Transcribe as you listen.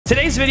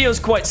Today's video is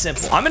quite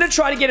simple. I'm going to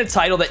try to get a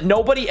title that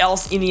nobody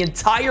else in the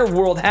entire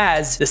world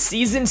has, the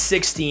Season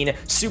 16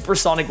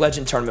 Supersonic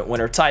Legend Tournament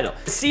winner title.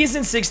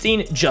 Season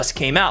 16 just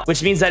came out,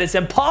 which means that it's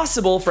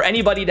impossible for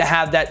anybody to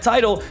have that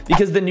title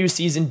because the new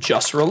season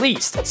just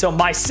released. So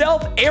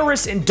myself,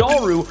 Eris, and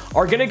Daru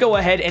are going to go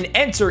ahead and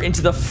enter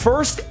into the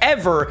first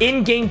ever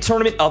in-game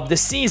tournament of the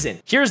season.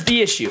 Here's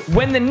the issue.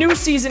 When the new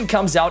season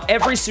comes out,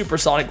 every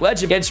Supersonic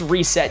Legend gets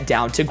reset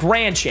down to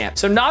Grand Champ.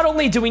 So not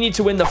only do we need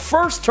to win the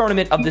first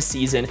tournament of the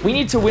season, we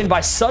need to win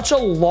by such a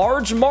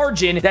large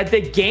margin that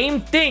the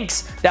game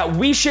thinks that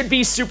we should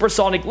be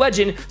Supersonic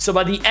Legend. So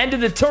by the end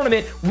of the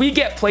tournament, we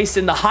get placed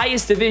in the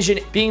highest division,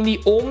 being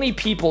the only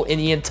people in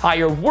the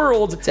entire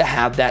world to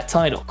have that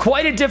title.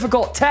 Quite a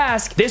difficult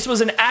task. This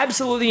was an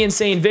absolutely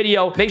insane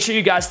video. Make sure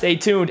you guys stay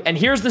tuned. And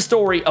here's the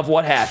story of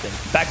what happened.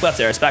 Back left,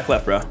 Eris. Back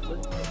left, bro.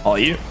 All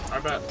you. I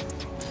bet.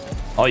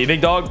 All you,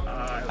 big dog.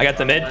 I got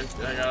the mid.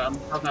 I'm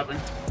snapping.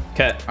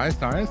 Okay. Nice.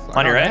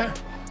 On your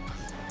right.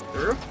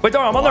 Wait,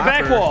 Daru, I'm on the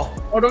back wall.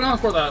 Oh, don't go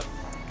for that.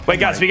 Wait,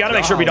 guys, we gotta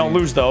make sure we don't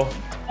lose, though.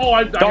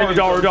 Oh, Daru.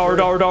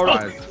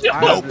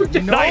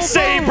 Nice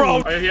save,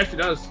 bro. Oh, he actually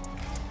does.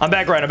 I'm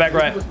back right.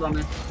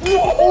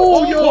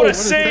 Oh, yo, what a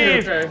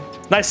save. Okay.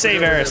 Nice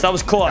save, Eris. That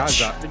was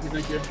clutch.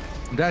 Thank you.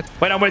 I'm dead.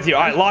 Wait, I'm with you.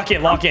 All right, lock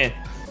in.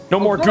 No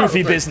more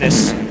goofy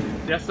business.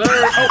 Yes, sir.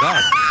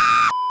 Oh,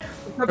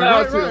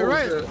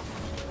 Right.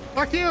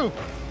 Fuck you.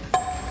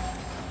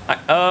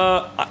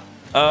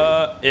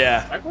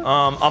 Yeah.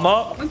 I'm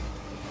up.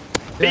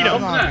 Beat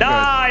him. Yeah,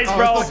 Nice, oh,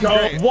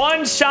 bro.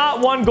 One shot,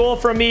 one goal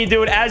from me,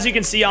 dude. As you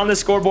can see on the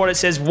scoreboard, it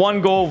says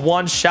 1 goal,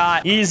 1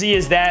 shot. Easy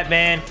as that,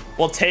 man.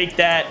 We'll take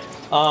that.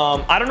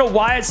 I don't know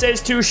why it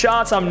says 2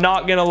 shots. I'm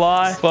not gonna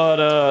lie,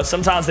 but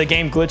sometimes the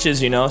game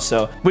glitches, you know.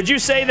 So, would you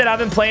say that I've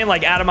been playing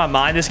like out of my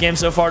mind this game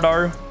so far,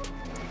 Daru?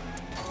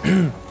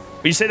 Would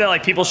you say that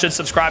like people should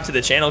subscribe to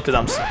the channel because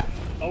I'm?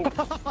 All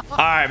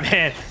right,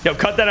 man. Yo,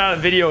 cut that out of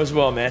the video as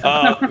well, man.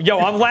 Yo,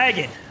 I'm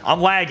lagging.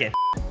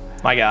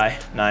 My guy,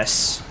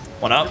 nice.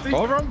 One up.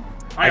 Over him?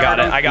 I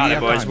got it,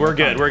 boys. We're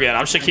good.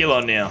 I'm Shaquille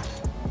O'Neal.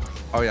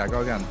 Oh yeah,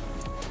 go again.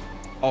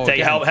 Oh, Take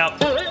help.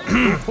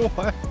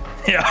 What?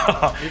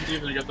 Yeah.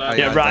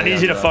 Yeah, bro. I need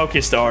you to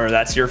focus, Daru.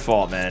 That's your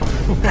fault, man.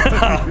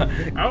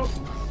 Out.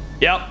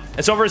 Yep.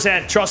 It's over his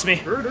head. Trust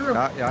me.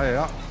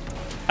 Yeah.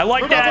 I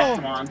like that.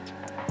 Come on.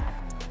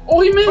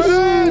 Oh, he missed.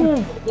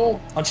 Oh.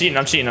 I'm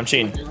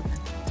cheating.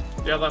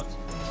 Yeah, left.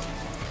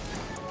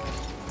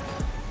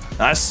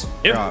 Nice.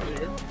 Yep.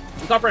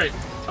 Top right.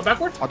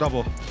 Backward. I'll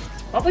double.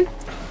 Popping.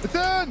 It's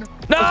in.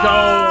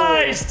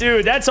 Nice,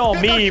 dude. That's all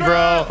me,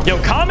 bro.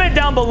 Yo, comment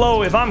down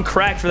below if I'm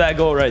cracked for that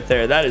goal right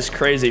there. That is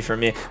crazy for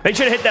me. Make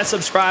sure to hit that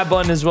subscribe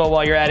button as well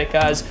while you're at it,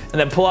 guys. And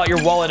then pull out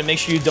your wallet and make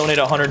sure you donate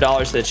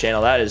 $100 to the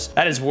channel. That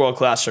is world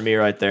class for me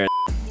right there.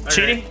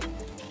 Cheating?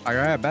 All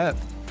right, bet.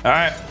 All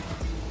right.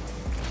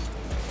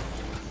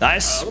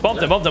 Nice.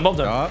 Bumped him.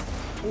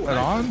 Head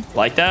on.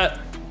 Like that.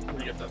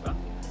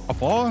 A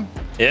fall.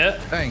 Yeah.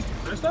 Dang.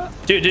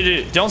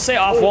 Dude. Don't say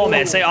off wall,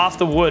 man. Say off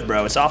the wood,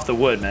 bro. It's off the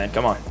wood, man.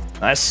 Come on.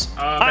 Nice.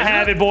 I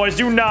have it, boys.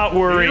 Do not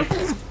worry.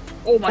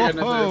 Oh my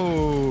goodness.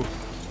 Oh.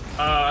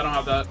 I don't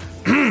have that.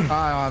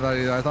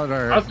 I thought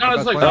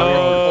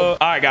all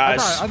right,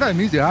 guys. I thought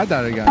Mizu had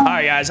that again. All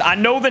right, guys. I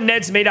know the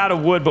net's made out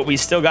of wood, but we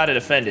still got to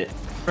defend it.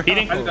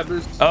 Eating.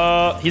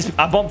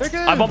 I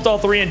bumped all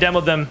 3 and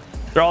demoed them.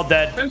 They're all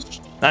dead.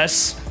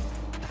 Nice.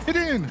 Get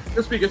in.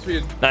 Good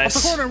speed. Nice.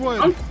 Off the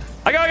corner, wood.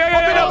 I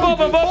got bump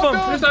him.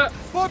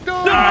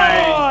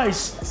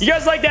 Nice. You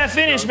guys like that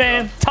finish,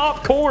 man?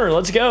 Top corner.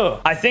 Let's go.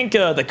 I think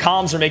the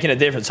comms are making a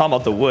difference. Talking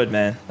about the wood,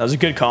 man. That was a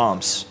good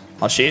comms.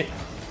 I'll cheat.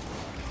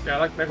 Yeah, I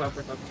like back left.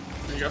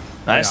 There you go.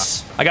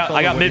 Nice. Yeah.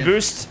 I got mid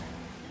boost.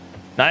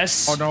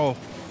 Nice. Oh no.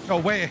 No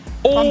way.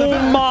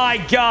 Oh my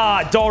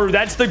God, Daru.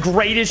 That's the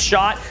greatest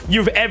shot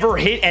you've ever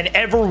hit and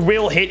ever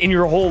will hit in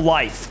your whole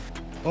life.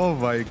 Oh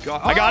my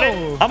God. I got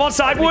it. I'm on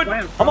side wood.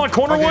 I'm on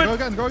corner wood.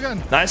 Go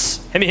again.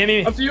 Nice. Hit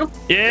me. Up to you.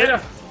 Yeah.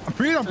 I'm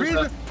pre.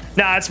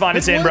 Nah, it's fine.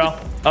 It's in, bro.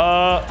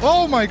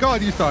 Oh my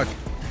God, you suck.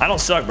 I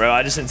don't suck, bro.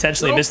 I just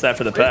intentionally missed that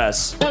for the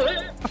pass.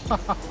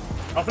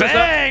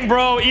 Bang,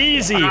 bro.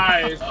 Easy.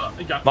 Nice.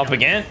 I'm up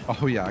again.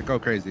 Oh yeah, go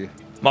crazy.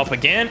 I'm up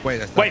again.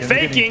 Wait,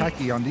 faking.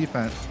 On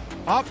defense.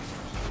 Up.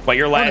 Wait,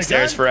 your last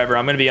there is forever.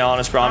 I'm gonna be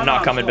honest, bro. I'm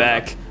not coming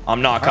back.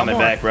 I'm not coming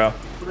back, bro.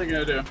 What are they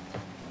gonna do?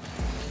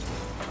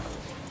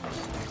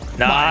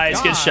 Nice,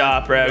 good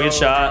shot, bro. Good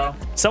shot.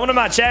 Someone in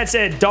my chat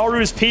said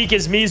Daru's peak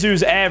is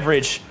Mizu's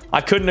average.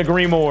 I couldn't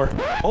agree more.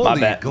 My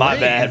bad, bro. My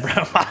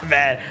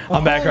bad.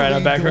 I'm back right.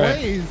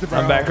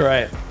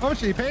 How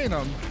much are you paying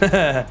him?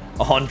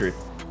 100.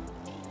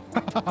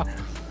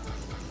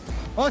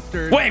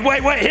 Mustard. Wait.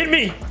 Hit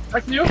me.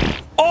 Back to you.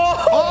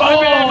 Oh,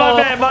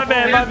 my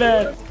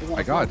bad. Oh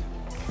my God.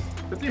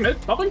 50 mid.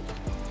 Popping.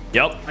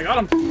 Yep. I got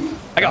him.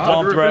 I got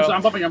bumped, bro.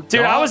 I'm bumping him.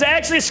 Dude, I was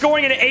actually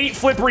scoring an 8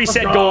 flip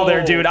reset goal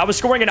there, dude. I was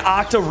scoring an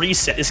octa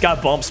reset. This guy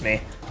bumps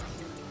me.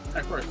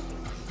 Of course.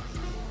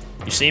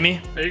 You see me?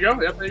 There you go.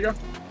 Yep, there you go.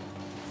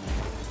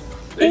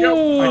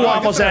 Ooh, I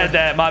almost had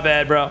that. My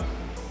bad, bro.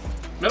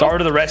 Daru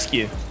to the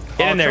rescue.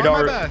 Get in there, Try my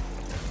don't. best.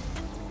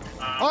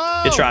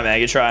 Oh! Good try, man.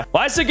 Good try.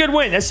 Well, that's a good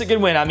win. That's a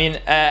good win. I mean,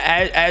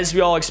 as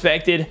we all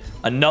expected,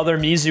 another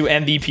Mizu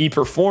MVP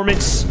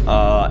performance.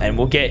 And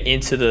we'll get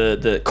into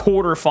the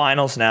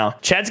quarterfinals now.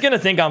 Chad's gonna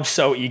think I'm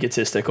so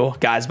egotistical,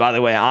 guys. By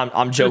the way,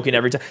 I'm joking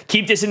every time.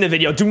 Keep this in the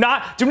video. Do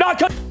not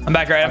cut. I'm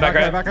back right. I'm back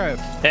right. Back right.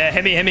 Yeah,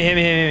 hit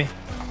me.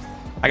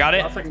 I got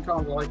it. Second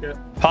comms, I like it.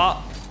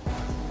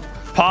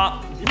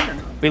 Pop.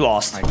 We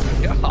lost.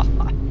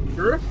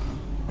 Sure?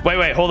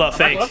 Wait. Hold up.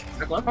 Fake.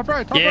 Top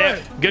right. Yeah.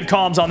 Good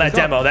comms on that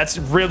demo. That's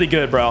really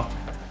good, bro.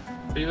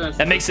 That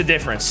That makes a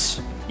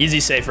difference. Easy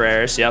save for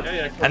Eris, yep.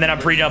 Yeah, cool. And then I'm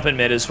pre-jumping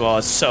mid as well.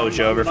 It's so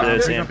Jover for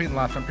that team.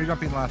 I'm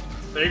pre-jumping last.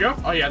 There you go.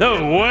 Oh, yeah.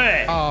 No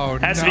way. Oh,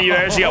 Has to be you,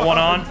 Eris. You got one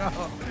on.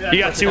 Yeah, You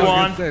got two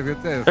on.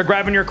 Good save. They're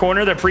grabbing your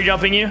corner. They're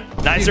pre-jumping you.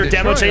 Nice. They're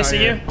demo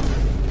chasing you.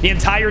 The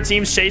entire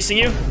team's chasing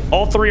you.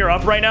 All three are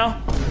up right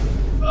now.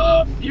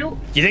 You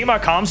think my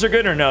comms are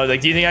good or no?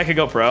 Like, do you think I could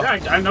go pro? Yeah,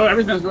 I know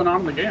everything that's going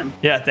on in the game.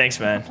 Yeah, thanks,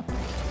 man.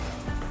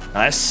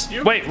 Nice.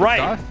 You? Wait,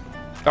 right.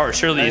 Oh,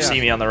 surely you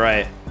see me on the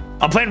right.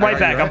 I'm playing right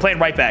back. I'm playing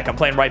right back. I'm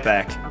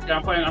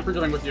Okay, I'm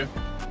pre-jumping with you.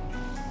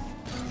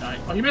 Nice.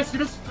 Oh, he missed.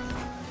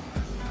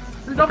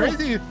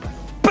 Crazy.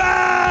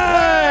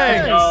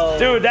 Bang! Nice.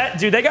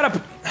 Dude, they got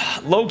a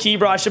low key,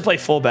 bro. I should play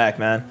fullback,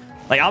 man.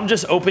 Like, I'm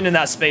just opening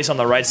that space on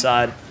the right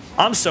side.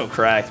 I'm so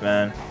cracked,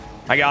 man.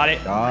 I got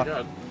it.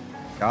 God.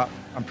 Yeah.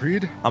 I'm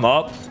preed. I'm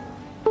up.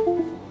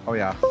 Oh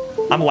yeah.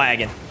 I'm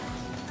lagging.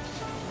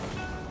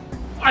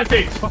 I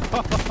faked.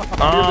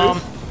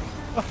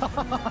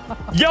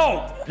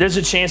 Yo, there's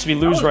a chance we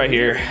lose right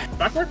here.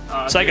 Backward?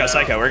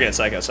 Psycho. We're good.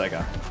 Psycho.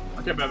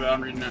 Okay, bad.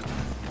 I'm reading it.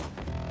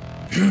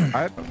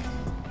 Alright.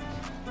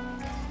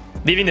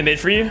 Leaving the mid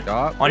for you.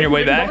 Yeah. On your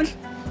way back.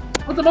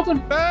 What's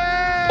him?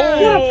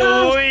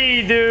 Oh,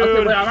 dude.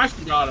 Okay, wait, I'm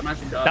actually God.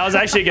 That was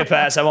actually a good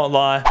pass. I won't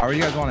lie. How are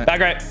you guys want it? Back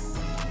right.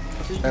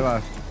 Stay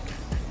left.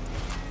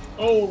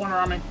 Oh, one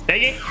around me.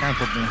 Taking.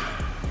 Canceled me.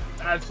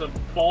 That's a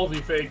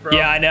ballsy fake, bro.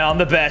 Yeah, I know. I'm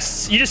the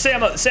best. You just say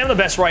I'm the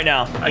best right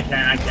now. I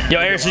can't. Yo,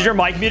 Eris, is your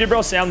mic muted,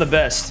 bro? Say I'm the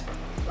best.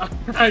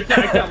 I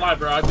can't lie,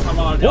 bro. I'm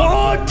on.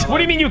 What? What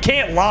do you mean you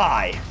can't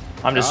lie?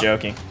 I'm just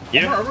joking.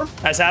 You?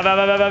 That's You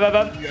got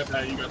that.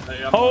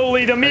 Yeah.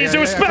 Holy, the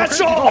Mizu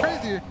special!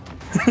 Crazy.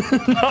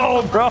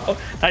 No, bro.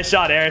 Nice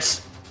shot,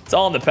 Eris. It's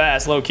all in the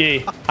pass, low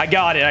key. I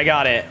got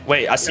it.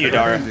 Wait, I see you,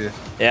 Dara.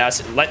 Yeah,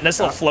 nice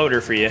little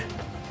floater for you.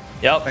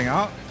 Yep. Hang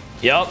out.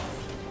 Yep.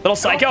 Little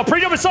psycho.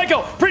 Pre-jumping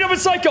psycho.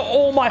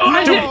 Oh my.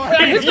 Dude,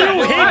 if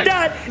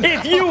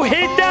you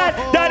hit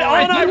that, that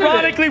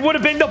unironically would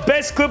have been the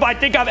best clip I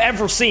think I've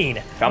ever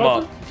seen. Come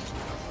on.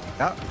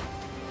 Yeah.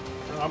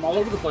 I'm all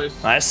over the place.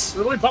 Nice.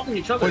 They're really bumping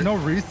each other. Wait, no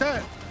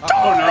reset?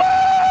 Oh,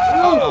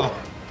 no.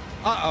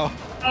 Uh-oh.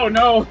 Oh,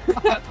 no.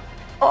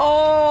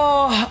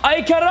 Oh,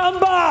 ay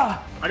caramba.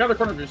 I got the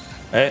corner boost.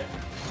 Hey,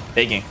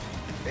 baking.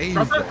 Easy.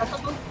 Drop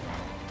that.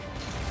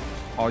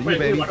 Oh, you Wait,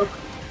 baby.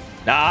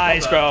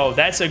 Nice, bro.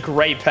 That's a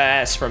great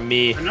pass from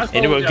me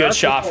into a good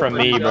shot from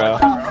me, bro.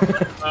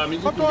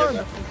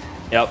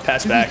 Yep,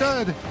 pass back.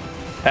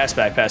 Pass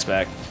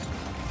back.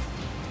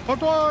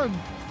 Up one.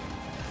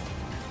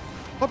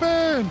 Up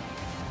in.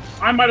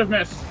 I might have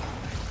missed.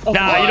 Oh,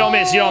 nah, you don't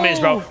miss,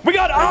 bro. We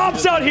got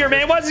ops out here,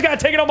 man. Why is this guy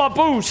taking all my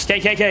boost?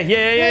 KKK.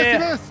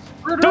 Yeah.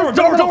 Door.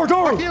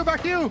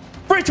 Back you.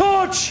 Free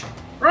touch.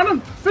 Run him.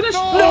 Finish.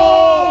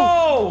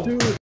 No.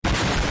 Dude.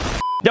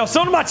 Yo,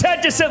 someone in my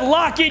chat just said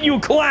lock in, you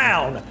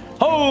clown.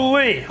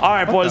 Holy. All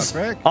right, boys.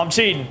 I'm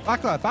cheating.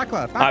 Back left. All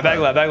right, back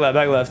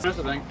left. That's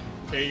the thing.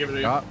 Okay, give it to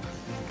you. Got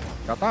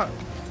that.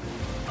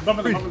 I'm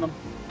bumping them.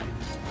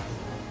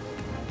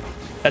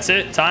 That's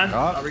it. Time.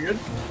 Are we good?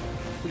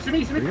 You see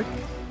me?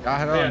 Got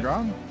head on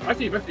ground. I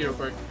see you real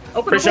quick.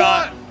 Open Free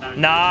shot.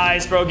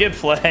 Nice, bro. Good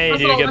play,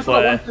 dude. Good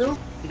play.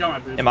 You got my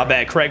boost. Yeah, my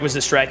bad. Craig was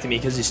distracting me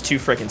because he's too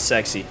freaking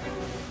sexy.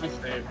 Nice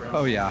save, bro.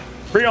 Oh, yeah.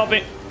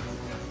 Pre-jumping.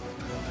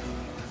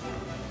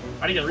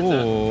 I need to get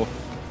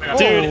reset.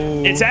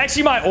 Dude, it's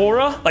actually my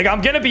aura. Like,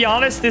 I'm gonna be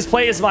honest, this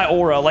play is my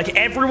aura. Like,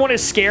 everyone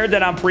is scared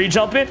that I'm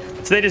pre-jumping,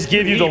 so they just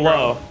give you the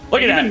low.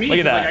 Look at that. Look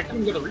at that. I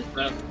couldn't get a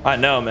reset. I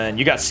know, man.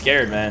 You got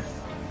scared, man.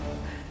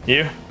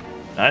 You?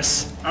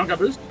 Nice. I don't got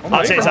boost.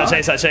 I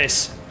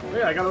chase.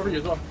 Yeah, I got over you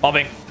as well.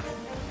 Bumping.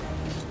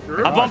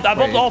 I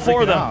bumped all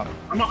four of them.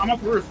 I'm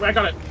up the roof. I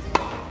got it.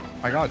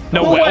 I got it.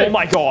 No way. Oh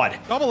my god.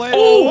 Double A.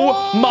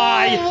 Oh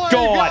my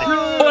god.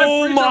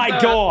 Oh my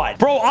god.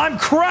 Bro, I'm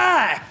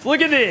cracked.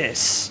 Look at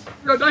this.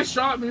 Yo, nice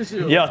shot,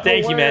 Mizu. Yo,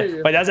 thank you,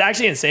 man. Wait, that's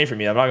actually insane for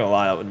me. I'm not gonna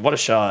lie. What a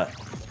shot.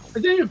 I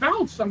didn't even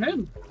bounce. I'm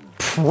him.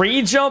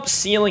 Pre-jump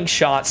ceiling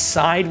shot,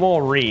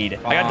 sidewall read.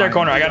 I got their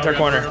corner.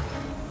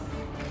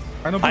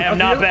 I am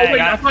not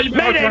back.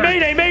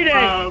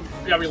 Mayday.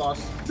 Yeah, we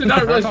lost. Did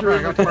not realize you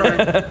were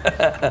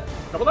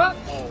double that?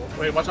 Oh,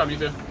 wait, watch out,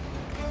 Mizu.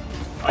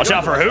 Watch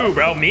out for who,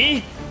 bro?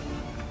 Me?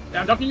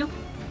 Yeah, I'm ducking you.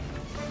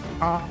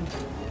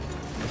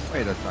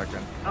 Wait a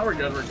second. Oh, we're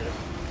good.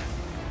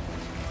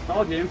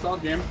 Solid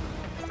game.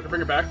 Gonna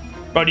bring it back.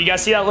 Bro, do you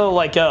guys see that little,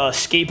 like,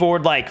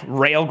 skateboard, like,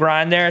 rail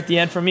grind there at the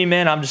end for me,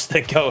 man? I'm just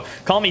the go.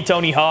 Call me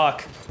Tony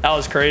Hawk. That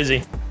was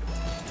crazy.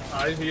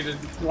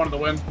 He wanted to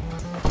win.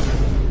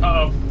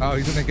 Uh-oh. Oh,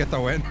 he's gonna get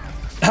the win.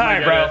 All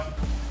right, bro.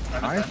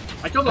 Nice.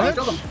 I killed him. I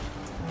killed him.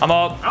 I'm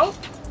up.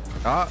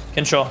 Out.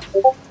 Control.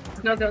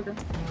 Okay.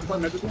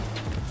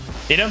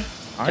 Beat him.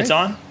 Nice. It's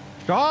on.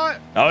 Shot.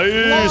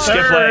 Nice.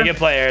 Good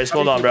play, Ares.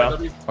 Hold on, bro.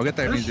 I'll get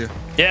there, Mizu.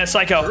 Yeah,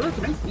 Psycho.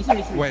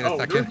 Wait a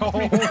second. Oh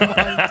my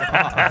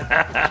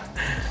god.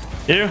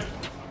 You?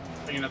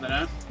 You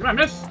might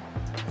miss.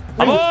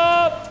 I'm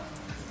up.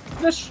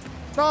 Finish.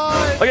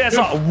 Nice. Look at that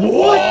song.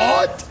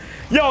 What?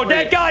 Yo,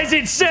 that guy's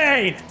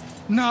insane.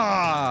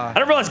 Nah. I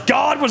didn't realize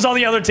God was on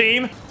the other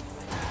team.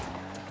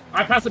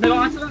 I passed the middle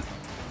on accident.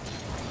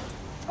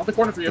 Off the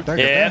corner for you.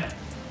 Yeah.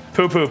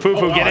 Poo.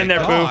 Get in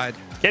there, Poo.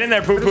 Get in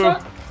there, Poo.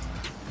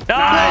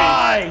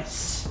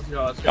 Nice. Let's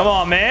go. Come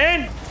on,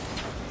 man.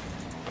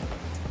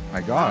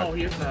 My god. Oh,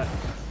 here's that.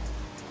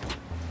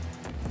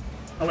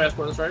 Oh, wait, I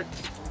scored this right.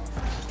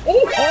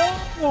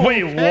 Oh!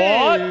 Wait,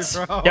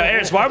 what? Bro. Yeah,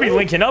 Ares, why are we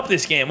linking up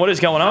this game? What is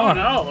going on?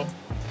 No.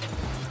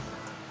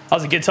 That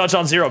was a good touch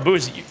on zero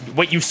boost.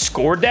 Wait, you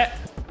scored that?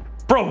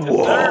 Bro,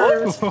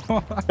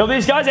 what? Yo,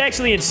 these guys are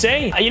actually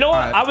insane. You know what?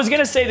 Right. I was going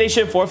to say they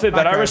should forfeit,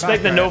 but I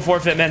respect the no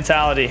forfeit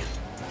mentality.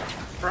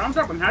 Bro, I'm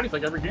dropping hatties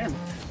like every game.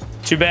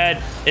 Too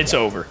bad it's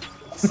over.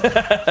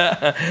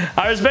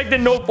 I respect the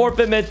no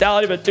forfeit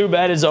mentality, but too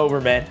bad it's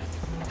over, man.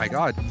 My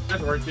god.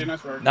 Nice work, dude.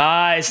 Nice work.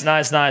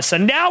 Nice. So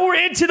now we're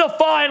into the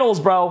finals,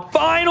 bro.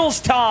 Finals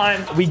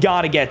time. We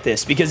got to get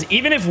this because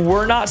even if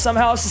we're not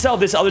somehow SSL,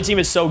 this other team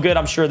is so good,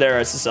 I'm sure they're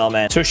SSL,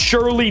 man. So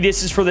surely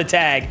this is for the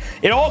tag.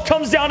 It all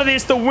comes down to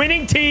this. The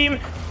winning team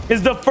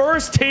is the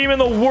first team in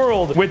the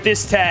world with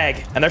this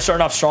tag. And they're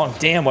starting off strong.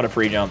 Damn, what a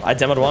pre-jump. I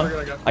demoed one.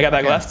 I got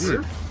back left.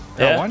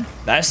 Yeah. One.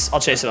 Nice.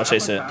 I'll chase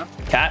it.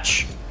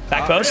 Catch.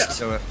 Back post.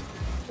 Do it.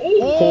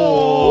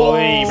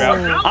 Holy,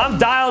 bro. I'm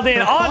dialed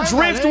in on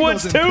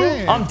Driftwoods, too.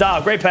 insane. I'm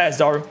dialed. Great pass,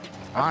 Daru.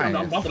 I'm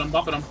Nice.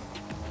 bumping him.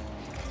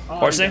 Oh,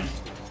 Horsing.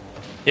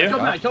 Kill You?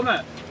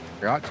 that.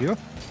 Got you.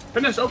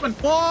 Finish, open.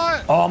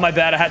 What? Oh, my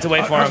bad. I had to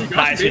wait for him. you got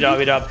Nice. it,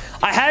 Good job.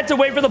 I had to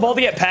wait for the ball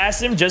to get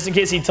past him just in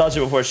case he touched it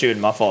before shooting.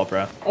 My fault,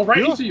 bro. Oh, right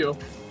You? into you.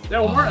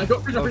 Yeah, one more. Go,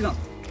 free jump.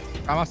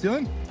 Am I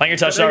stealing? Playing your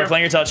touch, There you Daru. go.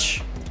 Playing your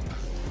touch.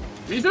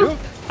 Mizu?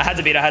 I had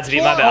to beat. My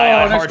bad.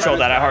 I nice hard trolled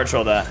try, that. nice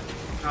I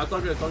No,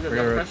 it's all good.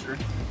 Right. Pressure.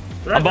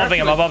 I'm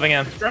bumping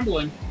him.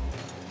 Trembling.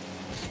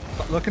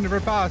 Looking for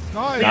pass.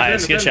 Nice.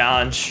 Nice. Good defend.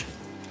 challenge.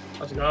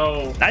 Let's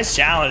go. Nice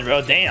challenge,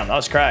 bro. Damn, that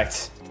was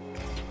cracked.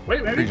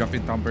 Wait, maybe. Free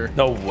jumping thumper.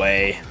 No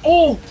way.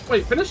 Oh,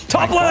 wait, finish.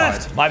 Top My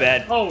left. God. My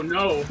bad. Oh,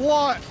 no.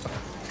 What?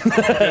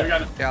 Okay, we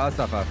got it. Yeah, that's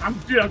tough. I'm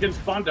getting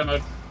spawn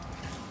demoed.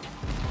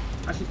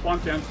 I should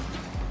spawn chance.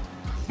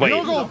 Wait.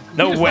 go.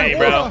 No way,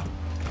 bro.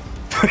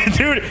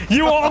 Dude,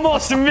 you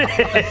almost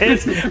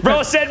missed.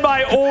 Bro said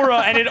my aura,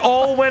 and it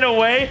all went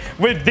away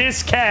with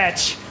this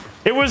catch.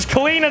 It was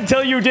clean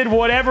until you did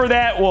whatever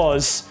that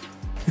was.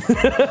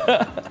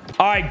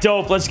 All right,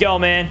 dope. Let's go,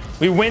 man.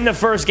 We win the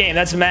first game.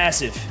 That's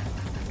massive.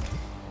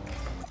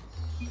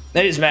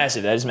 That is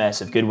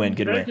massive. Good win.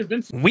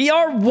 We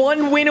are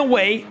one win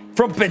away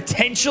from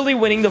potentially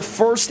winning the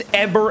first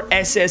ever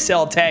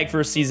SSL tag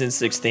for season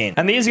 16.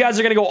 And these guys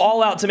are going to go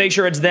all out to make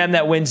sure it's them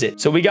that wins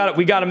it. So we got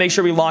to make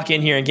sure we lock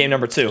in here in game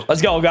number 2.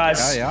 Let's go,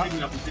 guys. Yeah.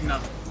 Picking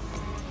up.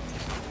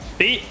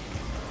 Beat.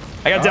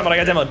 I got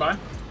demoed. Bye.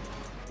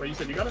 Wait, you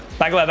said you got it?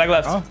 Back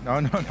left. Oh,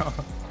 no.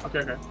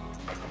 Okay.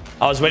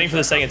 I was waiting for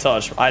the second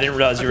touch. I didn't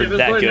realize you were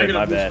that good.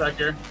 My bad. Back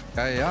here.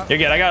 Yeah. You're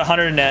good. I got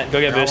 100 in net. Go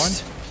get a Got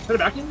boost. Put it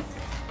back in.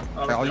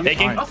 I'll use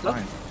Taking? mine,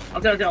 fine.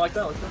 Okay, I like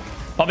that.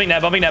 Bumping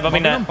net. Bumping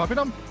him.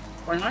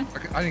 Going high?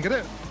 Okay, I didn't get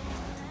it.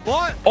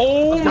 What?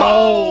 Oh my.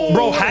 go.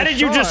 Bro, how did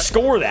you Shot. just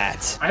score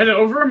that? I hit it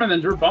over him and then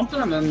Drew bumped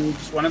him and then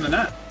just went in the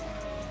net.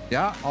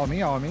 Yeah, all me.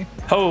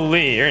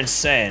 Holy, you're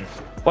insane.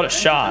 What a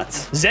shot.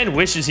 Zen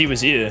wishes he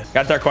was you.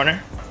 Got that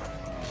corner.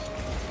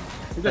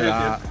 He's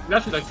Yeah.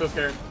 actually like so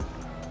scared.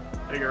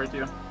 There you go, right to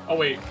you. Oh,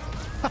 wait.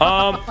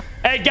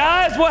 Hey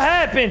guys, what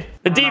happened?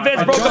 The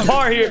defense broke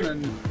apart here.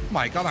 And then-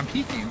 My god, I'm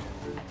peeking.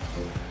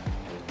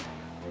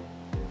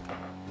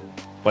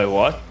 Wait,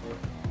 what?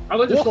 I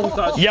let you stole the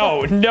touch.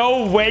 Yo,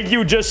 no way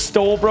you just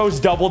stole bro's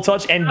double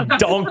touch and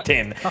dunked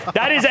him.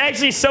 That is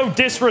actually so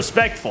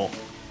disrespectful.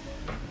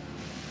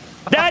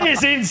 That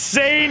is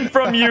insane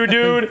from you,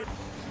 dude.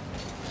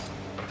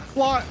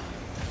 What?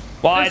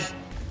 Wide.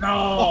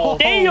 No.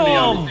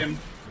 Damn.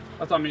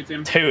 That's on me,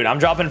 team. Dude, I'm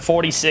dropping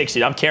 46,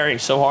 dude. I'm carrying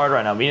so hard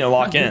right now. We need to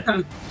lock in.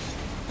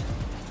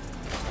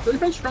 So you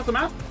finish across the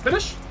map?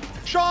 Finish?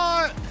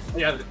 Shot!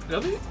 Yeah,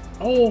 does he?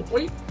 Oh,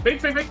 wait.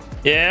 Fake.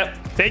 Yeah.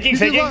 Faking.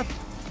 Left.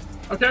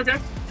 Okay.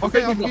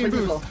 Okay, I'm getting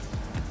boost.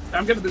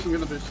 I'm getting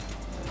the boost.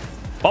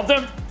 Bumped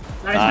him.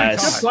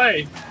 Nice. Good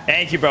play.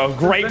 Thank you, bro.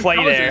 Great play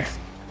there.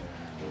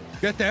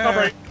 Get there. Top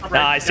right.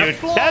 Nice, dude.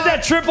 Yep. That's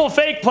that triple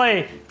fake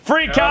play.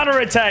 Free counter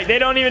attack. They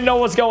don't even know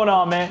what's going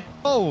on, man.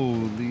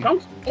 Holy.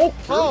 Dunk. Oh.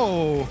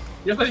 Oh.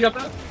 You got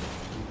that?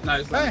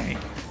 Nice. Dang.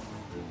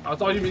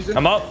 That's all you need to do.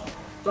 I'm up.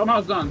 Somehow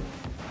it's done.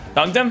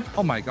 Dunked him.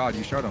 Oh my god,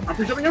 you showed him. I'm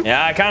pre-jumping him?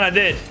 Yeah, I kind of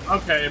did.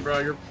 Okay, bro.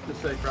 You're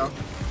sick, bro.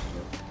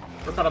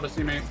 We're caught up a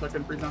teammate, so I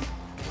couldn't pre-jump.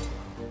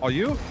 Oh,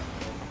 you?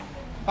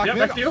 Fuck, Yep,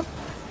 man. back to you.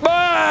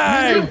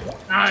 Bang!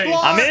 Nice.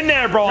 I'm in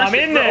there, bro. I'm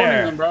in We're owning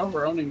there. them, bro.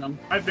 We're owning them.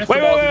 I missed Wait.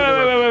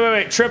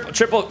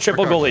 the ball.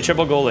 Triple goalie.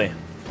 Triple goalie.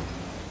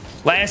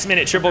 Last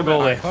minute, triple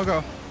goalie. I'll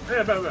go.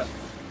 Yeah, bet.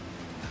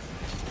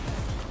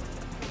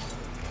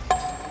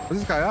 Where's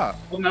this guy at?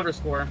 We'll never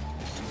score.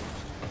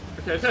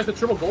 Okay, this guy's the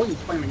triple goal. He's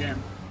playing the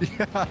game.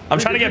 Yeah. I'm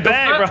trying to get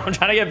back, bro. I'm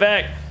trying to get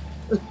back.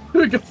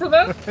 Good for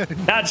that.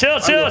 Nah, chill.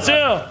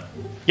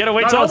 You gotta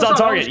wait till it's on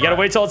target. You gotta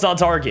wait till it's on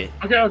target.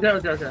 Okay. I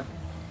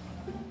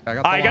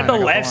got the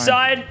left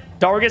side.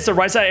 Dara gets the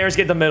right side. Aries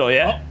get the middle.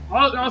 Yeah.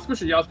 I'll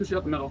squish it. Yeah, I'll squish you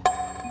up the middle.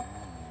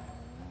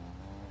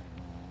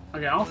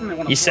 Okay, I don't think they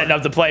want to. He's setting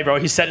up the play, bro.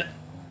 He's setting.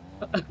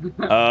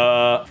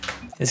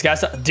 This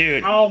guy's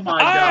dude. Oh my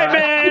god. All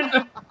right,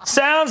 man.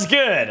 Sounds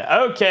good.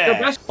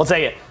 Okay. We'll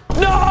take it.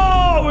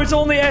 No, it's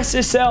only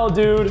SSL,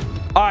 dude.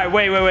 All right,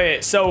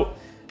 wait. So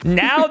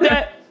now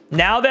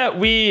that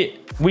we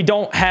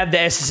don't have the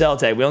SSL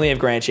tag, we only have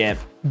Grand Champ,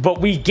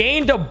 but we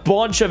gained a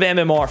bunch of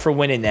MMR for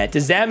winning that.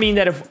 Does that mean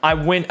that if I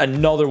win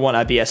another one,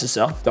 I'd be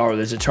SSL? Dara,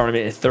 there's a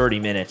tournament in 30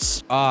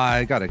 minutes.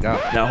 I gotta go.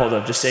 Now hold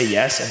up, just say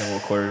yes, and then we'll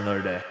record it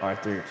another day. All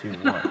right, 3, 2,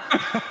 1.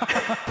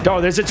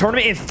 Dara, there's a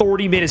tournament in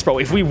 30 minutes, bro.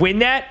 If we win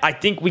that, I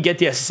think we get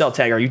the SSL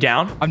tag. Are you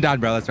down? I'm down,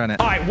 bro. Let's run it.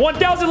 All right,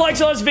 1,000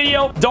 likes on this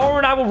video. Dara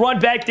and I will run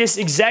back this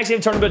exact same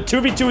tournament,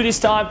 2v2 this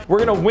time. We're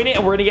gonna win it,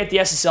 and we're gonna get the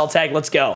SSL tag. Let's go.